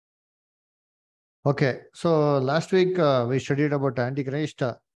Okay, so last week we studied about Antichrist.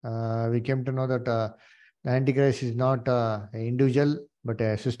 We came to know that the Antichrist is not an individual but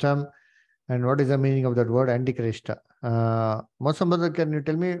a system. And what is the meaning of that word Antichrist? Most brother, can you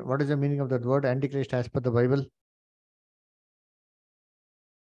tell me what is the meaning of that word Antichrist as per the Bible?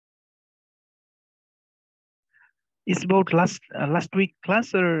 It's about last week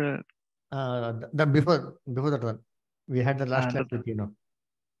class or Before that one, we had the last class the with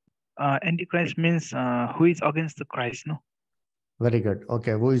Antichrist means who is against the Christ, no? Very good.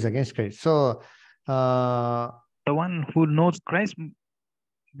 Okay, who is against Christ? So, uh, The one who knows Christ,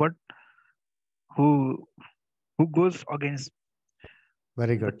 but who who goes against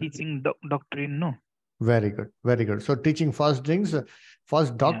very the good. teaching doctrine, no? Very good. Very good. So, teaching false Yeah,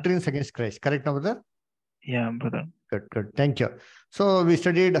 doctrines against Christ. Correct, now, brother? yeah, brother. Good, good. Thank you. So we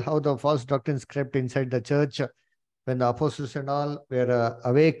studied how the false doctrines crept inside the church when the apostles and all were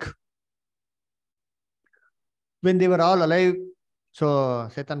awake, when they were all alive. So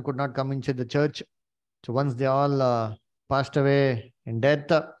Satan could not come inside the church. So once they all passed away in death,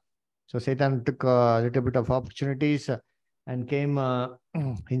 so Satan took a little bit of opportunities and came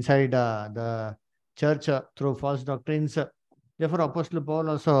inside the church through false doctrines. Therefore, Apostle Paul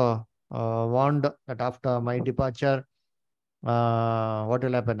also warned that after my departure, what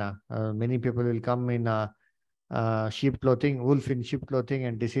will happen? Many people will come in sheep clothing, wolf in sheep clothing,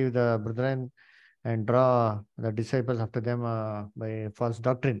 and deceive the brethren and draw the disciples after them by false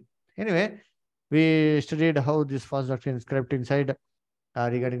doctrine. Anyway, we studied how this false doctrine is crept inside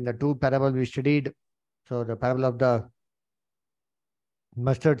regarding the two parable we studied. So the parable of the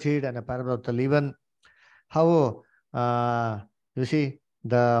mustard seed and the parable of the leaven. How you see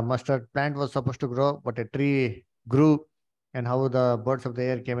the mustard plant was supposed to grow, but a tree grew, and how the birds of the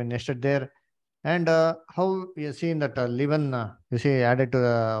air came and nested there. And how you seen that leaven, you see, added to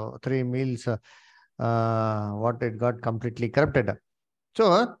the three meals, what it got completely corrupted.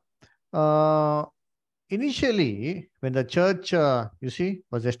 So, uh, initially, when the church, you see,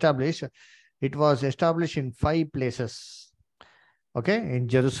 was established, it was established in five places. Okay, in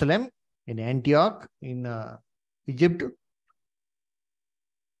Jerusalem, in Antioch, in Egypt,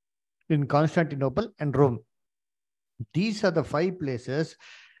 in Constantinople, and Rome. These are the five places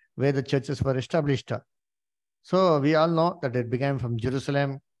where the churches were established. So we all know that it began from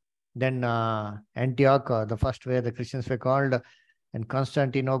Jerusalem, then Antioch, the first where the Christians were called, and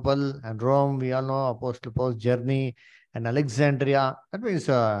Constantinople and Rome. We all know Apostle Paul's journey, and Alexandria. That means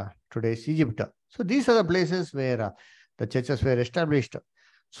today's Egypt. So these are the places where the churches were established.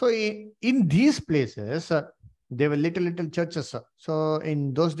 So in these places, there were little churches. So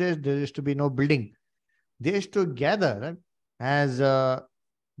in those days, there used to be no building. They used to gather as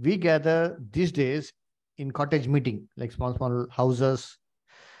we gather these days in cottage meeting, like small houses.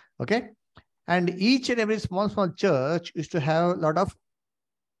 Okay, and each and every small church used to have a lot of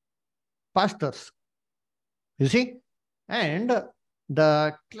pastors, you see, and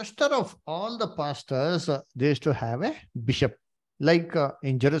the cluster of all the pastors, they used to have a bishop. Like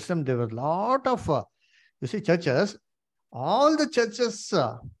in Jerusalem, there were a lot of, you see, churches. All the churches,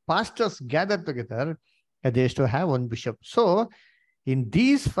 pastors gathered together, and they used to have one bishop. So in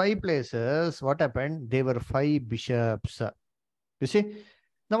these five places, what happened? There were five bishops. You see,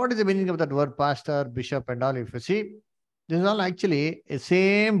 now what is the meaning of that word pastor, bishop, and all? If you see, this is all actually a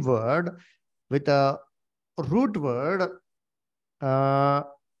same word with a root word, uh,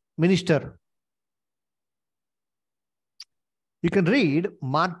 minister. You can read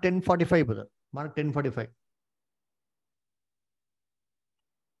Mark 10:45, brother. Mark 10:45.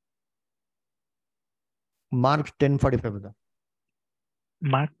 Mark 10:45, brother.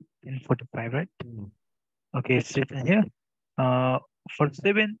 Mark 10:45, right? Mm. Okay, it's written here. Uh, for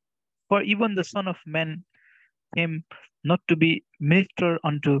 7, for even the Son of Man came not to be minister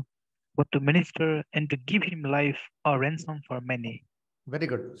unto, but to minister and to give him life a ransom for many. Very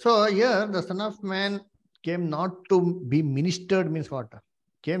good. So here the Son of Man came not to be ministered, means what?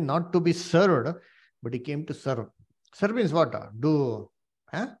 Came not to be served, but he came to serve. Serve means what? Do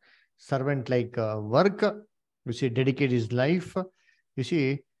servant like work. You see, dedicate his life. You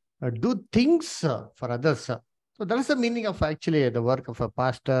see, do things for others. So that is the meaning of actually the work of a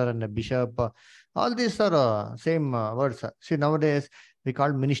pastor and a bishop. All these are same words. See, nowadays we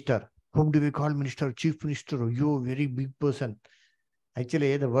call minister. Whom do we call minister? Chief minister. You very big person.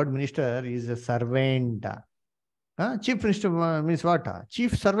 Actually, the word minister is a servant. Chief minister means what?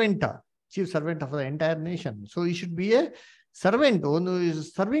 Chief servant. Chief servant of the entire nation. So he should be a servant, one who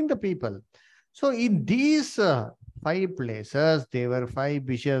is serving the people. So in these five places, there were five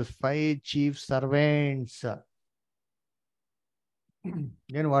bishops, five chief servants.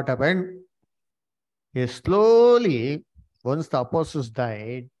 Then what happened? Slowly, once the apostles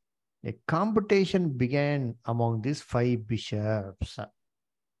died, a competition began among these five bishops.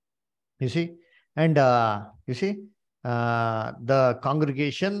 You see, and the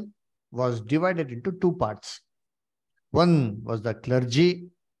congregation was divided into two parts. One was the clergy,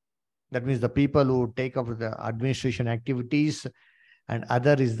 that means the people who take up the administration activities, and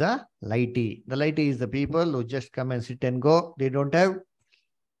other is the laity. The laity is the people who just come and sit and go. They don't have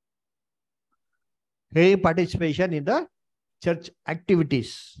any participation in the church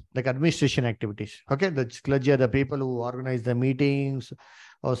activities, like administration activities. Okay, the clergy are the people who organize the meetings,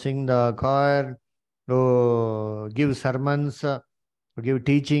 or sing the choir, who give sermons, who give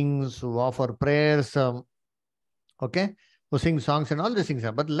teachings, who offer prayers, okay, who sing songs and all these things.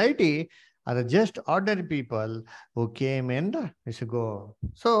 But laity are the just ordinary people who came and used to go.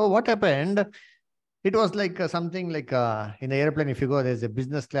 So what happened? It was like something like in the airplane, if you go, there's a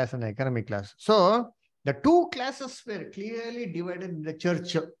business class and economic class. So the two classes were clearly divided in the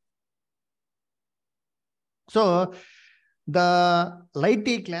church. So the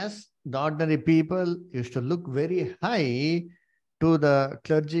laity class, the ordinary people, used to look very high to the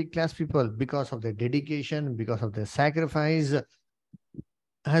clergy class people because of their dedication, because of their sacrifice.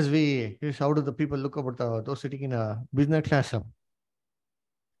 As we, how do the people look about those sitting in a business class?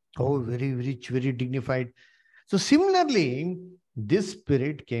 Oh, very rich, very dignified. So similarly, this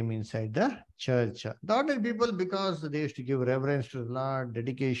spirit came inside the church. The ordinary people, because they used to give reverence to the Lord,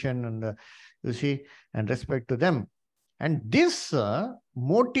 dedication, and you see, and respect to them. And this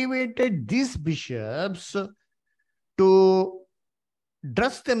motivated these bishops to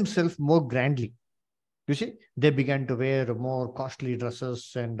dress themselves more grandly. You see, they began to wear more costly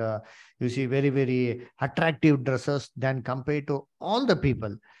dresses and you see, very, very attractive dresses than compared to all the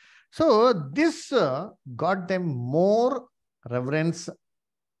people. So this got them more reverence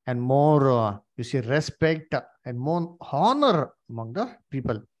and more, you see, respect and more honor among the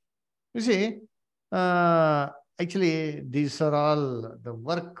people. You see, uh, actually, these are all the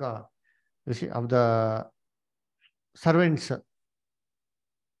work, you see, of the servants.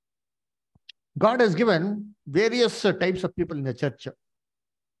 God has given various types of people in the church.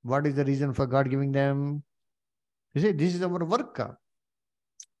 What is the reason for God giving them? You see, this is our work.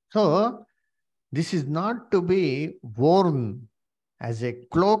 So, this is not to be worn as a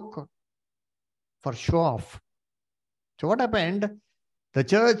cloak for show off. So, what happened? The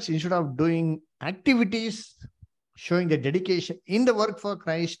church, instead of doing activities, showing the dedication in the work for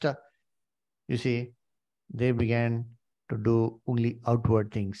Christ, you see, they began to do only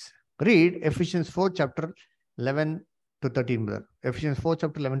outward things. Read Ephesians 4, chapter 11 to 13, brother. Ephesians 4,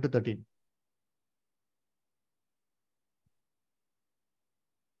 chapter 11 to 13.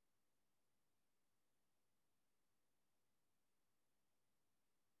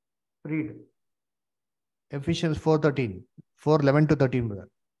 Read Ephesians 4:13, 4:11 to 13, brother.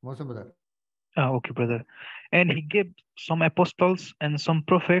 Most brother. Okay, brother. And he gave some apostles and some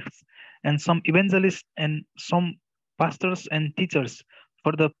prophets and some evangelists and some pastors and teachers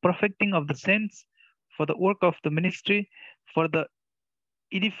for the perfecting of the saints, for the work of the ministry, for the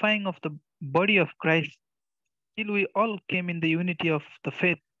edifying of the body of Christ, till we all came in the unity of the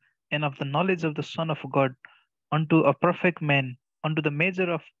faith and of the knowledge of the Son of God, unto a perfect man, unto the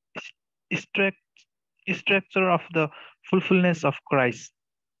measure of structure of the fullness of Christ.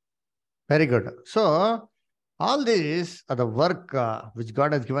 Very good. So, all these are the work which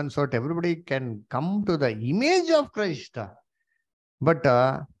God has given so that everybody can come to the image of Christ. But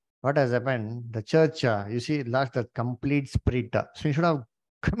what has happened? The church, you see, lost the complete spirit. So instead of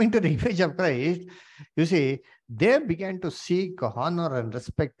coming to the image of Christ, you see, they began to seek honor and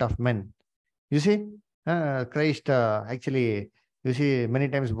respect of men. You see, Christ actually, you see, many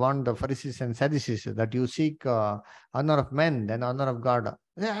times warned the Pharisees and Sadducees that you seek honor of men than honor of God.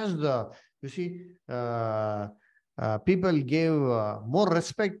 Yes, you see, people gave more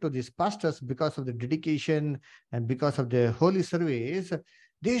respect to these pastors because of the dedication and because of the holy service.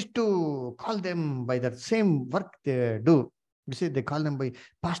 They used to call them by that same work they do. You see, they call them by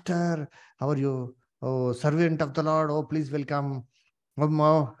Pastor, how are you? Oh, servant of the Lord. Oh, please welcome.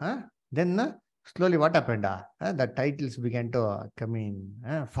 Then slowly what happened? The titles began to come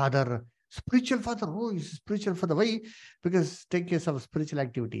in. Father, spiritual father. Oh, he's spiritual father. Why? Because take care of spiritual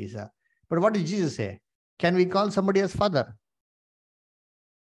activities. But what did Jesus say? Can we call somebody as father?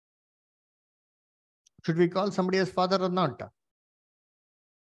 Should we call somebody as father or not?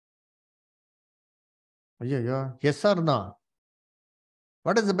 Yeah. Yes or no?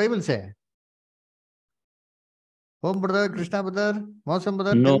 What does the Bible say? Oh, brother, Krishna brother, Mosam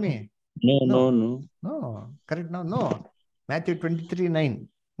brother, No, tell me. no. No. Correct now? No. Matthew 23:9.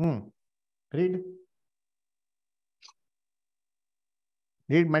 Read.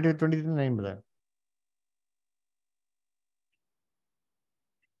 Read Matthew 23:9, brother.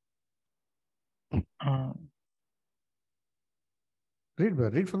 Read,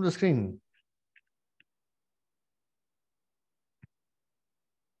 brother. Read from the screen.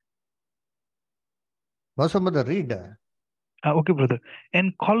 Awesome, brother. Read. Okay, brother.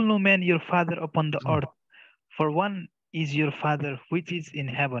 And call no man your father upon the earth, for one is your Father which is in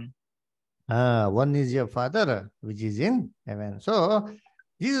heaven. One is your father, which is in heaven. So,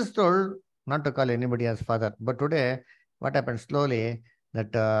 Jesus told not to call anybody as father. But today, what happened slowly,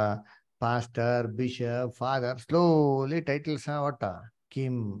 that pastor, bishop, father, slowly titles are what?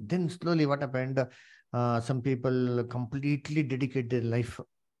 Came. Then slowly what happened? Some people completely dedicate their life,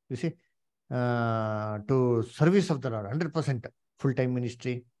 you see, to service of the Lord, 100% full-time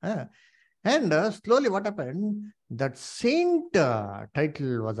ministry. And slowly what happened? That saint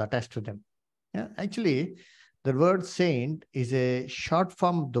title was attached to them. Yeah, actually, the word saint is a short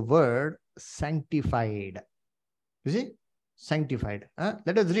form of the word sanctified. You see? Sanctified.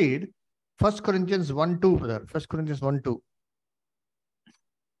 Let us read 1 Corinthians 1 2, brother. 1 Corinthians 1 2.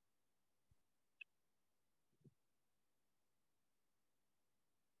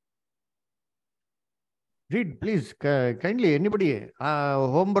 Read, please, kindly. Anybody,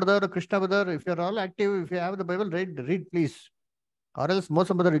 home brother, Krishna brother, if you're all active, if you have the Bible, read, please. Or else, most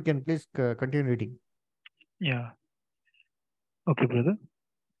brother, you can please continue reading. Yeah. Okay, brother.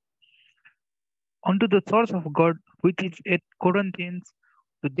 Unto the church of God which is at Corinthians,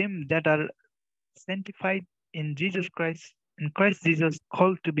 to them that are sanctified in Jesus Christ, in Christ Jesus,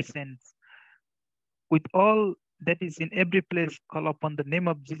 called to be saints, with all that is in every place, call upon the name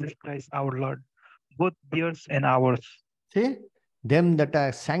of Jesus Christ our Lord, both theirs and ours. See, them that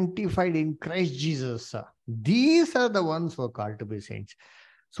are sanctified in Christ Jesus, these are the ones who are called to be saints.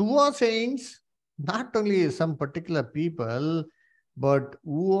 So, who are saints? Not only some particular people, but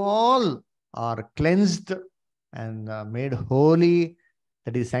who all are cleansed and made holy,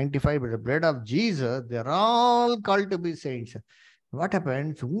 that is sanctified by the blood of Jesus. They're all called to be saints. What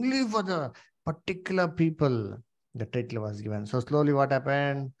happens? Only for the particular people the title was given. So slowly what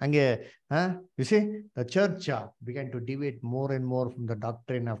happened? You see, the church began to deviate more and more from the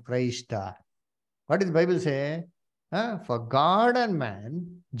doctrine of Christ. What does the Bible say? For God and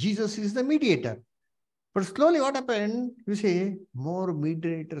man, Jesus is the mediator. But slowly what happened? You see, more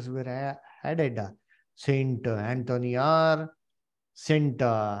mediators were added. Saint Anthony R, Saint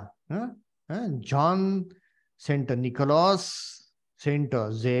John, Saint Nicholas, Saint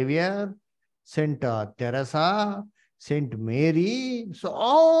Xavier, Saint Teresa, Saint Mary. So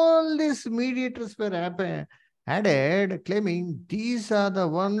all these mediators were added, claiming these are the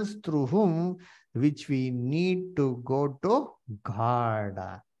ones through whom which we need to go to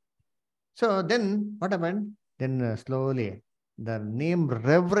God. So then what happened? Then slowly the name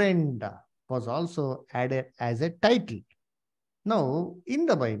Reverend was also added as a title. Now, in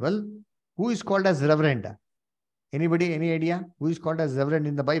the Bible, who is called as Reverend? Anybody, any idea? Who is called as Reverend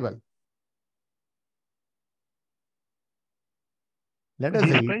in the Bible? Let us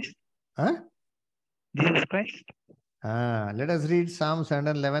Jesus read. Christ? Huh? Jesus Christ? Let us read Psalms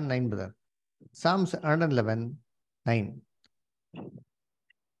 111, 9, brother. Psalms 111, 9.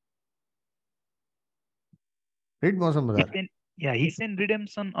 Read Mosam, brother. He sent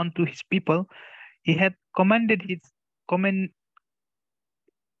redemption unto his people. He hath commanded his covenant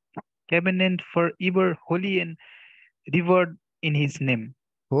forever, holy and revered in his name.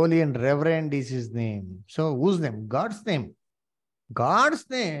 Holy and Reverend is his name. So, whose name? God's name. God's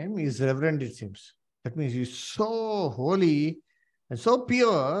name is Reverend, it seems. That means he's so holy and so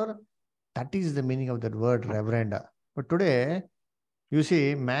pure. That is the meaning of that word, Reverend. But today, you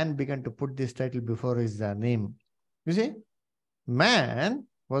see, man began to put this title before his name. You see, man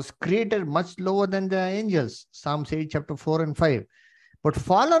was created much lower than the angels. Psalms 8, chapter 4 and 5. But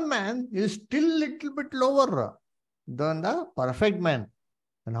fallen man is still little bit lower than the perfect man.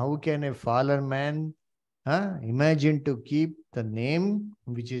 And how can a fallen man imagine to keep the name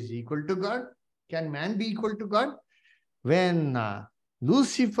which is equal to God? Can man be equal to God? When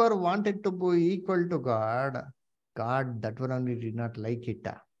Lucifer wanted to be equal to God, God, that one only did not like it.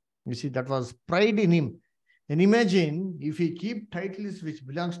 You see, that was pride in him. And imagine if he keep titles which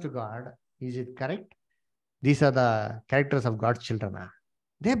belongs to God, is it correct? These are the characters of God's children.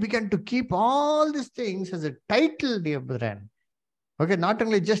 They began to keep all these things as a title, dear brethren. Okay, not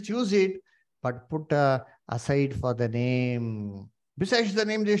only just use it, but put aside for the name. Besides the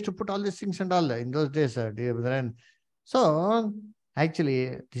name, they used to put all these things and all in those days, dear brethren. So,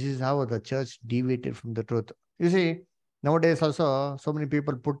 actually, this is how the church deviated from the truth. You see, nowadays also, so many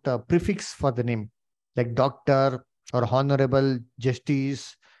people put a prefix for the name, like doctor, or honorable,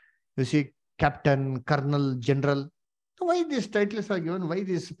 justice, you see, captain, colonel, general. So why these titles are given? Why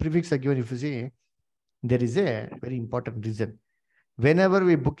these prefixes are given? If you see, there is a very important reason. Whenever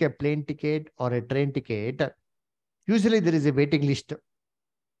we book a plane ticket or a train ticket, usually there is a waiting list.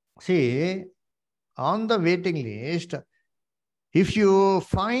 See, on the waiting list, if you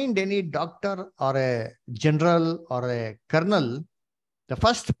find any doctor or a general or a colonel, the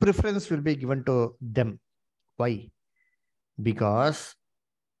first preference will be given to them. Why? Because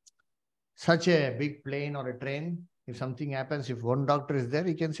such a big plane or a train, if something happens, if one doctor is there,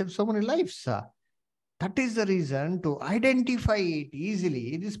 he can save so many lives. That is the reason to identify it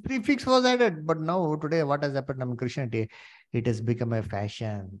easily. This prefix was added, but now today what has happened in Christianity? It has become a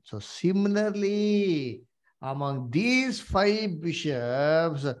fashion. So similarly, among these 5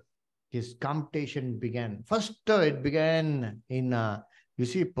 bishops, his competition began. First, it began in, you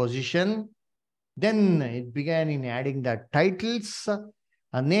see, position. Then it began in adding the titles,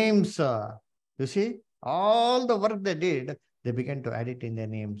 names. You see, all the work they did, they began to add it in their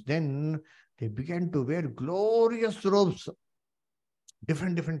names. Then they began to wear glorious robes,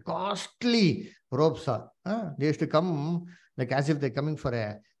 different costly robes. They used to come like as if they're coming for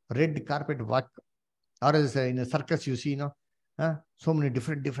a red carpet walk, or as in a circus, you see, so many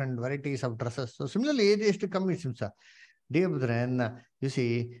different varieties of dresses. So similarly, they used to come with Simsa. Dear brethren, you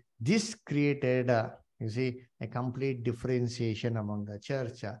see, this created, you see, a complete differentiation among the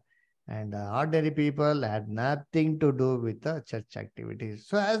church. And ordinary people had nothing to do with the church activities.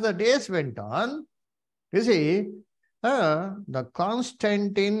 So as the days went on, you see, the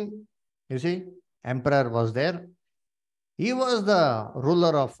Constantine, you see, emperor was there. He was the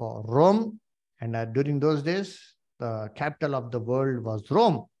ruler of Rome. And during those days, the capital of the world was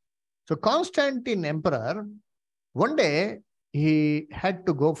Rome. So Constantine emperor, one day, he had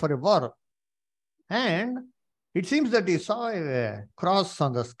to go for a war. And it seems that he saw a cross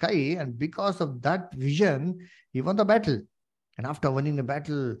on the sky, and because of that vision, he won the battle. And after winning the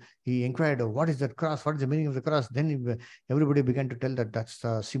battle, he inquired, what is that cross? What is the meaning of the cross? Then everybody began to tell that that's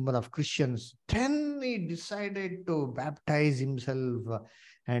the symbol of Christians. Then he decided to baptize himself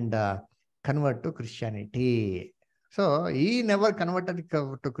and convert to Christianity. So he never converted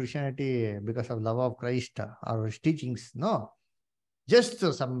to Christianity because of love of Christ or his teachings. No, just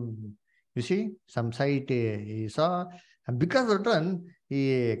some, you see, some site he saw, and because of that,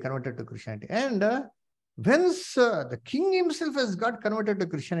 he converted to Christianity. And once the king himself has got converted to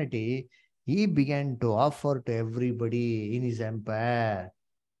Christianity, he began to offer to everybody in his empire.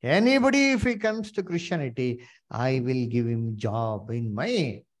 Anybody, if he comes to Christianity, I will give him job in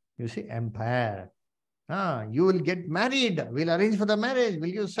my, you see, empire. You will get married. We'll arrange for the marriage.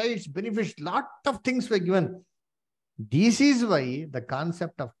 We'll give sites, benefits, lot of things were given. This is why the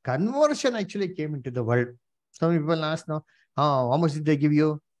concept of conversion actually came into the world. Some people ask now, how much did they give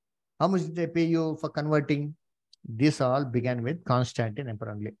you? How much did they pay you for converting? This all began with Constantine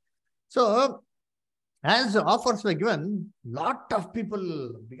Emperor only. So, as offers were given, lot of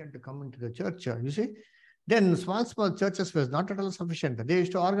people began to come into the church. You see, then small churches was not at all sufficient. They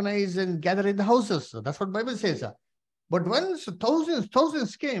used to organize and gather in the houses. That's what Bible says. But once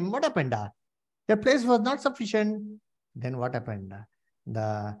thousands came, what happened? The place was not sufficient. Then what happened?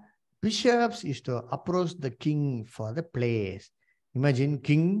 The bishops used to approach the king for the place. Imagine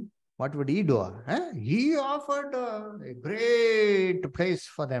king, what would he do? He offered a great place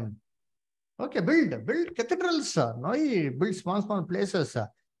for them. Okay, build cathedrals. No, he built small places.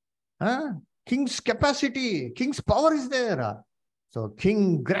 King's capacity, king's power is there. So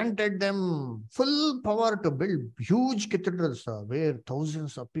king granted them full power to build huge cathedrals where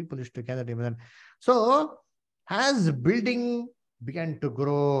thousands of people used to gather. So as building began to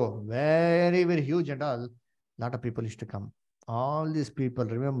grow very huge and all, lot of people used to come. All these people,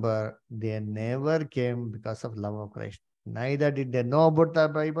 remember, they never came because of love of Christ. Neither did they know about the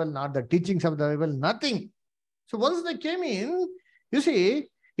Bible, not the teachings of the Bible, nothing. So once they came in, you see,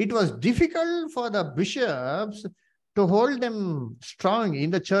 it was difficult for the bishops to hold them strong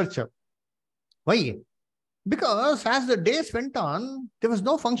in the church. Why? Because as the days went on, there was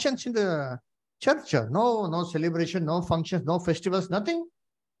no functions in the church. No celebration, no functions, no festivals, nothing.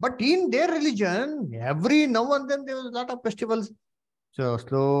 But in their religion, every now and then there was a lot of festivals. So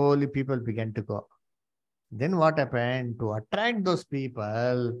slowly people began to go. Then what happened? To attract those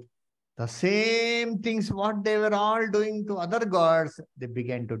people, the same things what they were all doing to other gods, they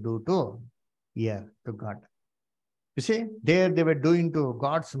began to do to God. You see, there they were doing to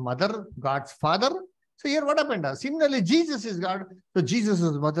God's mother, God's father. So here what happened? Similarly, Jesus is God. So Jesus'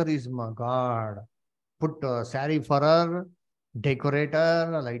 mother is God. Put a saree for her, decorate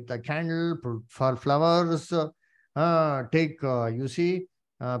her, light the candle, put for flowers, take, you see,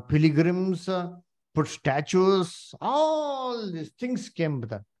 pilgrims, put statues, all these things came with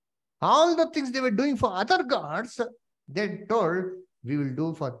that. All the things they were doing for other gods, they told, we will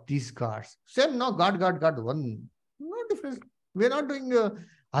do for these gods. Same, no, God, one. No difference. We are not doing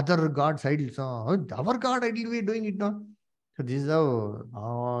other gods' idols. Our God idol, we are doing it now. So this is how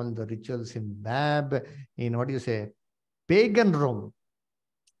all the rituals in what do you say, pagan Rome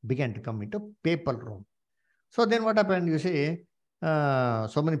began to come into papal Rome. So then what happened? You see,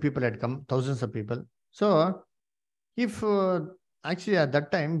 so many people had come, thousands of people. So if actually at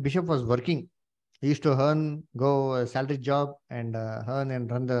that time bishop was working, he used to earn, go a salary job and earn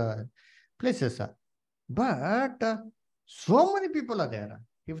and run the places. But so many people are there.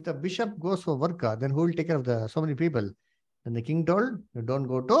 If the bishop goes for work, then who will take care of the so many people? Then the king told, you don't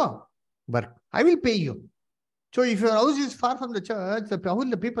go to work. I will pay you. So if your house is far from the church, how will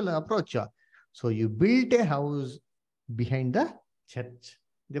the people approach you? So you built a house behind the church.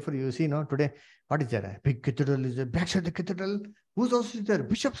 Therefore, you see, no, today, what is there? A big cathedral is there. Backside the cathedral, whose house is there?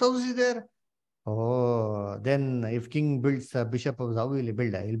 Bishop's house is there. Oh, then if king builds a bishop house, how will he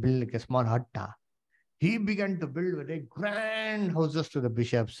build? He'll build like a small hut. He began to build very grand houses to the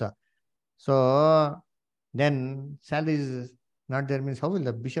bishops. So then salary is not there, means how will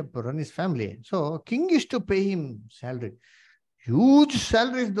the bishop run his family? So king used to pay him salary. Huge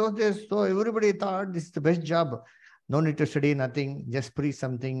salaries those days. So everybody thought this is the best job. No need to study, nothing. Just preach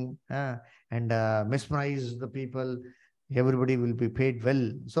something and mesmerize the people. Everybody will be paid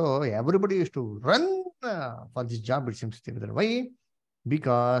well. So everybody used to run for this job, it seems to be. Why?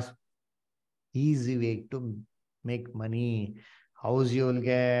 Because easy way to make money. House you will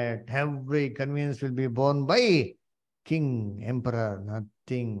get. Every convenience will be borne by king, emperor,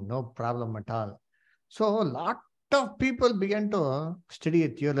 nothing, no problem at all. So a lot of people began to study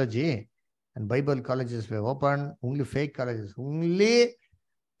theology and Bible colleges were opened, only fake colleges, only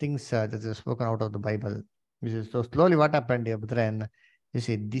things that are spoken out of the Bible. So slowly what happened, dear brethren, you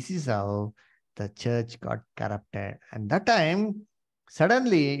see, this is how the church got corrupted. And that time,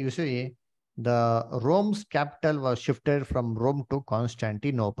 suddenly, you see, the Rome's capital was shifted from Rome to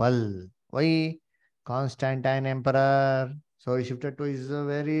Constantinople. Why? Constantine emperor. So he shifted to his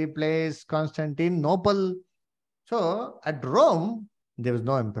very place, Constantinople. So at Rome, there was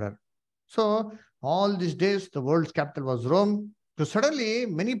no emperor. So all these days, the world's capital was Rome. So suddenly,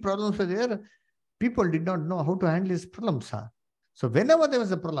 many problems were there. People did not know how to handle these problems. So whenever there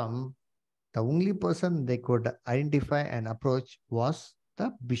was a problem, the only person they could identify and approach was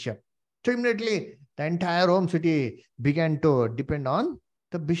the bishop. So immediately, the entire Rome city began to depend on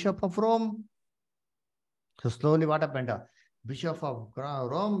the bishop of Rome. So slowly, what happened? Bishop of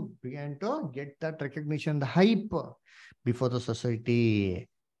Rome began to get that recognition, the hype before the society.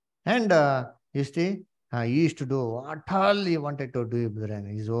 And you see, he used to do what all he wanted to do,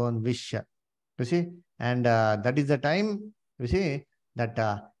 his own wish. You see, and that is the time, you see,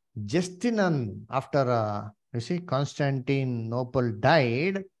 that Justinian, after, you see, Constantinople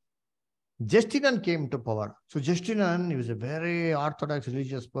died, Justinian came to power. So Justinian, he was a very orthodox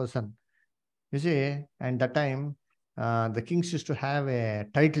religious person. You see, and that time, the kings used to have a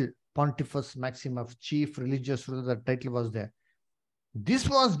title, Pontifex Maximus, chief religious ruler, the title was there. This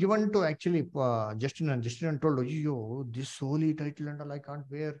was given to actually Justinian. Justinian told, "You, this holy title and all I can't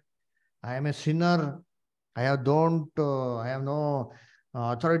wear. I am a sinner. I have no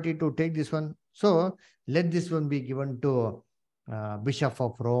authority to take this one. So let this one be given to Bishop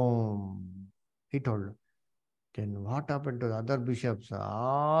of Rome." He told. Then what happened to the other bishops?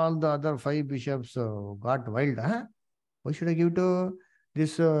 All the other five bishops got wild. Huh? Why should I give to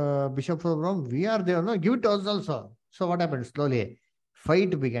this Bishop of Rome? We are there. No, give it to us also. So what happened? Slowly,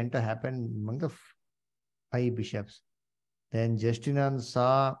 fight began to happen among the five bishops. Then Justinian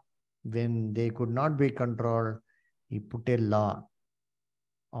saw when they could not be controlled, he put a law.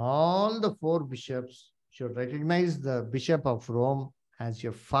 All the four bishops should recognize the Bishop of Rome as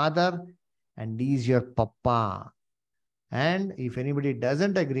your father and he is your papa. And if anybody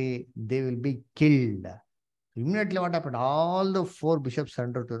doesn't agree, they will be killed. Immediately what happened? All the four bishops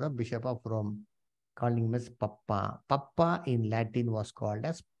surrendered to the Bishop of Rome, calling him as Papa. Papa in Latin was called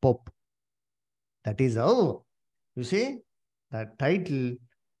as Pope. That is how, you see, the title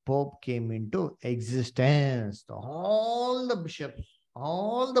Pope came into existence. All the bishops,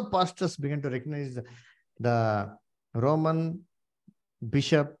 all the pastors began to recognize the Roman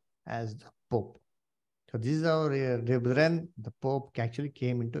bishop as the Pope. So this is how, brethren, the Pope actually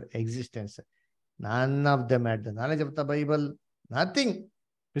came into existence. None of them had the knowledge of the Bible, nothing.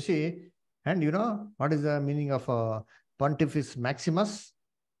 You see, and you know, what is the meaning of Pontifex Maximus?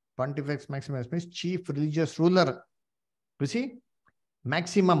 Pontifex Maximus means chief religious ruler. You see,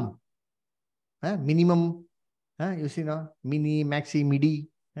 maximum, minimum. You see, no? Mini, maxi, midi.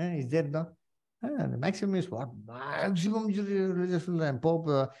 Is there no? The maximum is what? Maximum religious ruler. And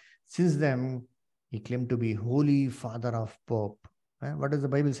Pope, since then, he claimed to be Holy Father of Pope. What does the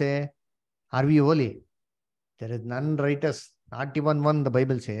Bible say? Are we holy? There is none righteous, not even one, the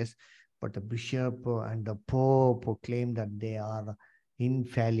Bible says. But the bishop and the Pope claim that they are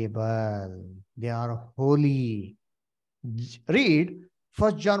infallible. They are holy. Read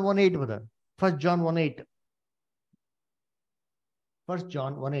 1 John 1:8, brother. 1 John 1:8. 1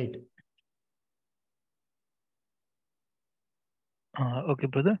 John 1:8. Okay,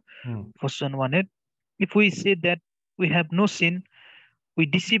 brother. First John 1:8. If we say that we have no sin, we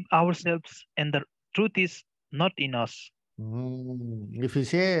deceive ourselves, and the truth is not in us. If we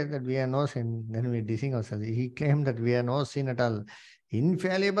say that we have no sin, then we are deceiving ourselves. He claimed that we have no sin at all.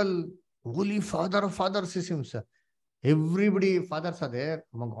 Infallible, holy Father of fathers is himself. Everybody, fathers are there.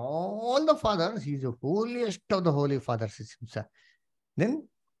 Among all the fathers, he is the holiest of the holy fathers is himself. Then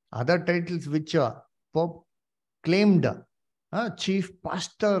other titles which Pope claimed, chief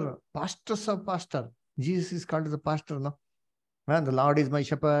pastor, pastors of pastor. Jesus is called as a pastor, no? The Lord is my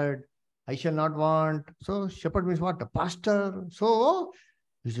shepherd. I shall not want. So shepherd means what? A pastor. So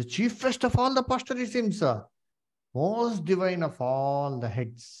he's the chiefest of all the pastors himself. Most divine of all the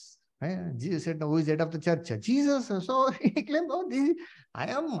heads. Jesus said, who is head of the church? Jesus. So he claimed, I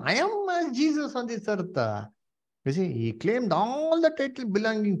am Jesus on this earth. You see, he claimed all the title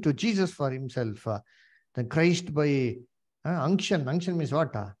belonging to Jesus for himself. Then Christ by unction. Unction means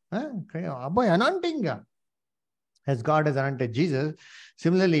what? By anointing. As God has anointed Jesus,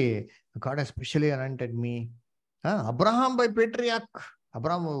 similarly, God has specially anointed me. Abraham by patriarch.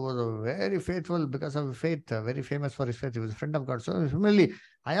 Abraham was very faithful because of faith, very famous for his faith. He was a friend of God. So similarly,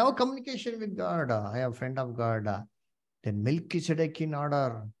 I have communication with God. I am a friend of God. Then Melchizedek in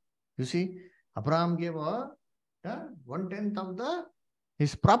order. You see, Abraham gave 1/10 of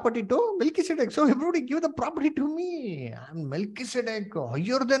his property to Melchizedek. So everybody give the property to me. I'm Melchizedek,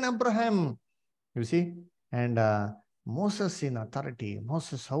 higher than Abraham. You see, and Moses in authority.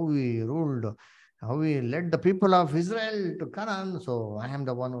 Moses, how he ruled, how he led the people of Israel to Canaan. So I am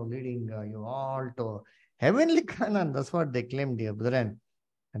the one who leading you all to heavenly Canaan. That's what they claimed, dear brethren.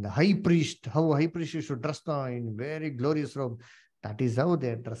 And the high priest, how high priest should dress now in very glorious robe. That is how they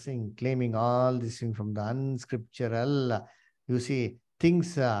are dressing, claiming all these things from the unscriptural, you see,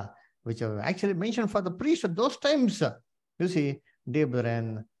 things which are actually mentioned for the priest at those times. You see, dear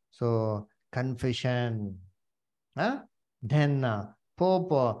brethren. So confession. Then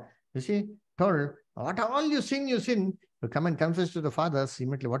Pope, you see, told, what all you sin, you come and confess to the fathers,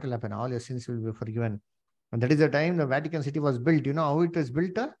 immediately what will happen? All your sins will be forgiven. And that is the time the Vatican City was built. You know how it was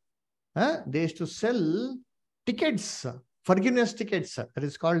built? They used to sell tickets, forgiveness tickets. That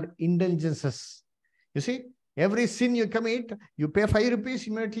is called indulgences. You see, every sin you commit, you pay 5 rupees,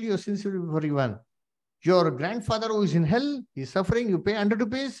 immediately your sins will be forgiven. Your grandfather who is in hell is suffering, you pay 100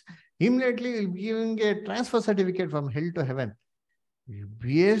 rupees, immediately you'll be giving a transfer certificate from hell to heaven.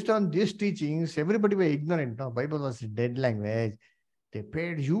 Based on these teachings, everybody were ignorant. No, Bible was dead language. They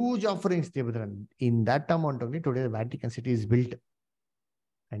paid huge offerings. In that amount only, today the Vatican City is built.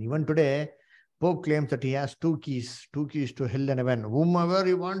 And even today, Pope claims that he has two keys to hell and heaven. Whomever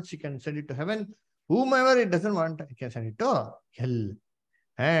he wants, he can send it to heaven. Whomever he doesn't want, he can send it to hell.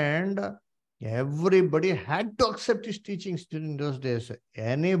 And everybody had to accept his teachings during those days.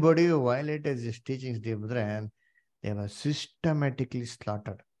 Anybody who violated his teachings, dear brethren, they were systematically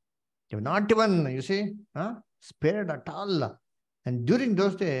slaughtered. They were not even, you see, spared at all. And during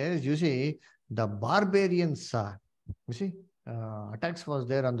those days, you see, the barbarians, you see, attacks was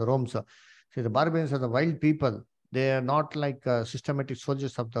there on the Romans. See, the barbarians are the wild people. They are not like systematic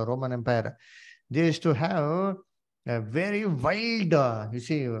soldiers of the Roman Empire. They used to have a very wild, you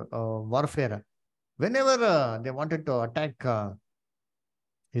see, warfare. Whenever they wanted to attack,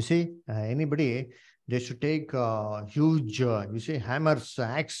 you see, anybody, they should take huge, you see, hammers,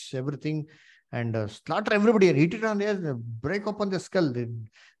 axe, everything, and slaughter everybody and hit it on there, break open the skull.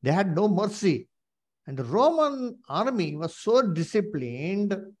 They had no mercy. And the Roman army was so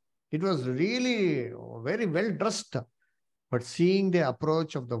disciplined, it was really very well dressed. But seeing the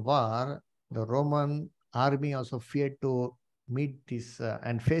approach of the war, the Roman army also feared to meet this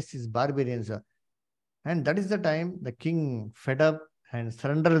and face these barbarians. And that is the time the king fed up and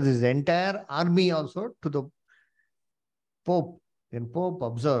surrendered his entire army also to the Pope. Then Pope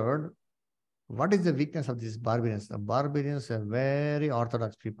observed, what is the weakness of these barbarians? The barbarians are very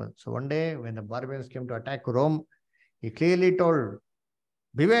orthodox people. So one day when the barbarians came to attack Rome, he clearly told,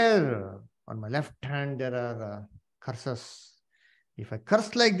 beware, on my left hand there are curses. If I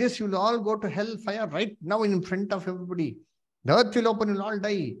curse like this, you will all go to hell fire right now in front of everybody. The earth will open, you will all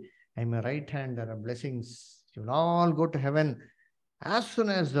die. And my right hand there are blessings. You will all go to heaven. As soon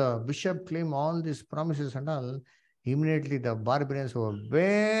as the bishop claimed all these promises and all, immediately the barbarians who were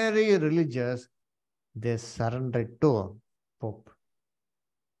very religious, they surrendered to Pope.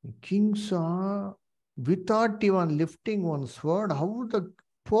 The king saw, without even lifting one sword, how the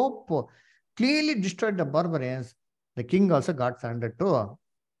Pope clearly destroyed the barbarians. The king also got surrendered to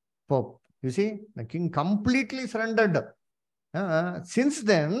Pope. You see, the king completely surrendered. Since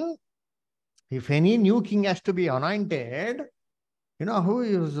then, if any new king has to be anointed, you know who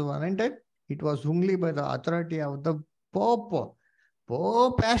is anointed? It was only by the authority of the Pope.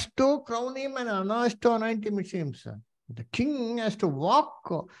 Pope has to crown him and has to anoint him, it seems. The king has to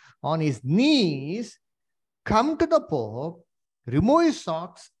walk on his knees, come to the Pope, remove his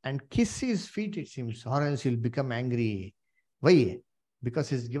socks and kiss his feet, it seems, or else he'll become angry. Why?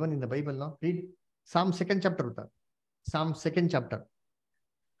 Because it's given in the Bible, no? Read Psalm 2nd chapter. Psalm 2nd chapter.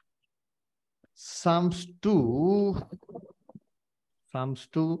 Psalms 2. Psalms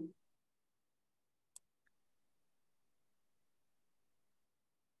 2.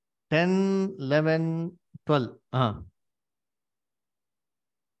 10, 11, 12.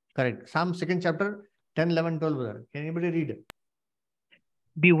 Correct. Psalm 2nd chapter, 10, 11, 12. Brother. Can anybody read?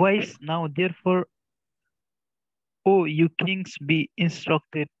 Be wise now, therefore, O you kings, be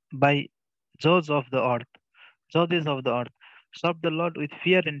instructed by judges of the earth. Judges of the earth. Serve the Lord with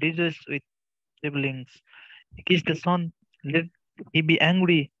fear and rejoice with tremblings. Kiss the Son, let he be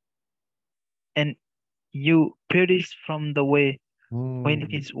angry, and you perish from the way when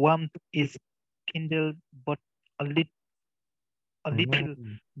his warmth is kindled, but a little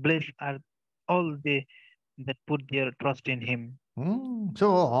blessed are all they that put their trust in him. So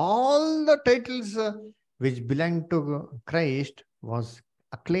all the titles which belong to Christ was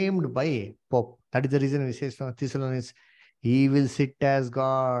acclaimed by Pope. That is the reason we say so Thessalonians, he will sit as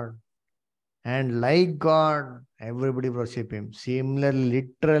God. And like God, everybody worship him. Similarly,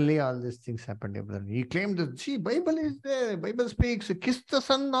 literally, all these things happened. He claimed that, see, Bible is there. Bible speaks, kiss the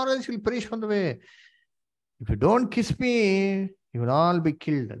Son or else you'll perish on the way. If you don't kiss me, you will all be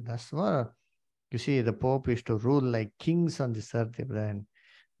killed. That's what, you see, the Pope is to rule like kings on this earth.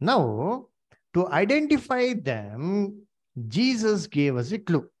 Now, to identify them, Jesus gave us a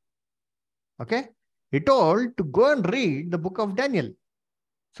clue. Okay? He told to go and read the book of Daniel.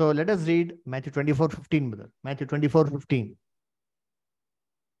 So let us read Matthew 24:15, brother. Matthew 24:15.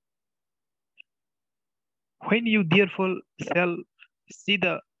 When you therefore shall see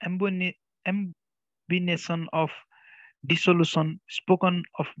the abomination of dissolution spoken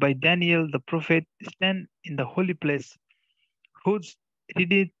of by Daniel the prophet stand in the holy place, whose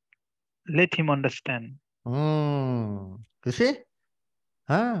read it, let him understand. You see?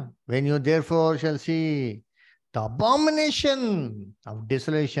 When you therefore shall see the abomination of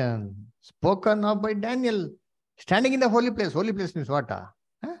desolation spoken of by Daniel standing in the holy place. Holy place means what?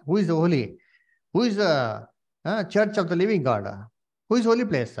 Who is the holy? Who is the church of the living God? Who is holy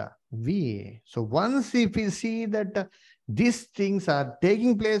place? We. So once if we see that these things are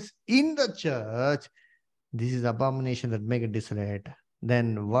taking place in the church, this is abomination that make it desolate.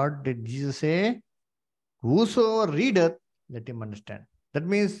 Then what did Jesus say? Whosoever readeth, let him understand. That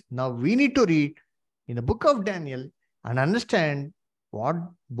means now we need to read in the book of Daniel and understand what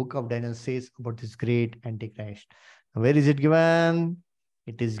book of Daniel says about this great Antichrist. Where is it given?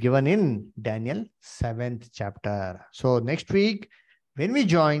 It is given in Daniel 7th chapter. So next week, when we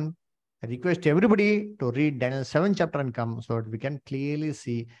join, I request everybody to read Daniel 7th chapter and come so that we can clearly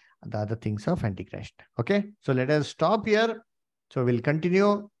see the other things of Antichrist. Okay, so let us stop here. So we'll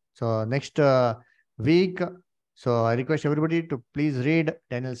continue. So next week, so I request everybody to please read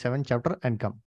Daniel 7th chapter and come.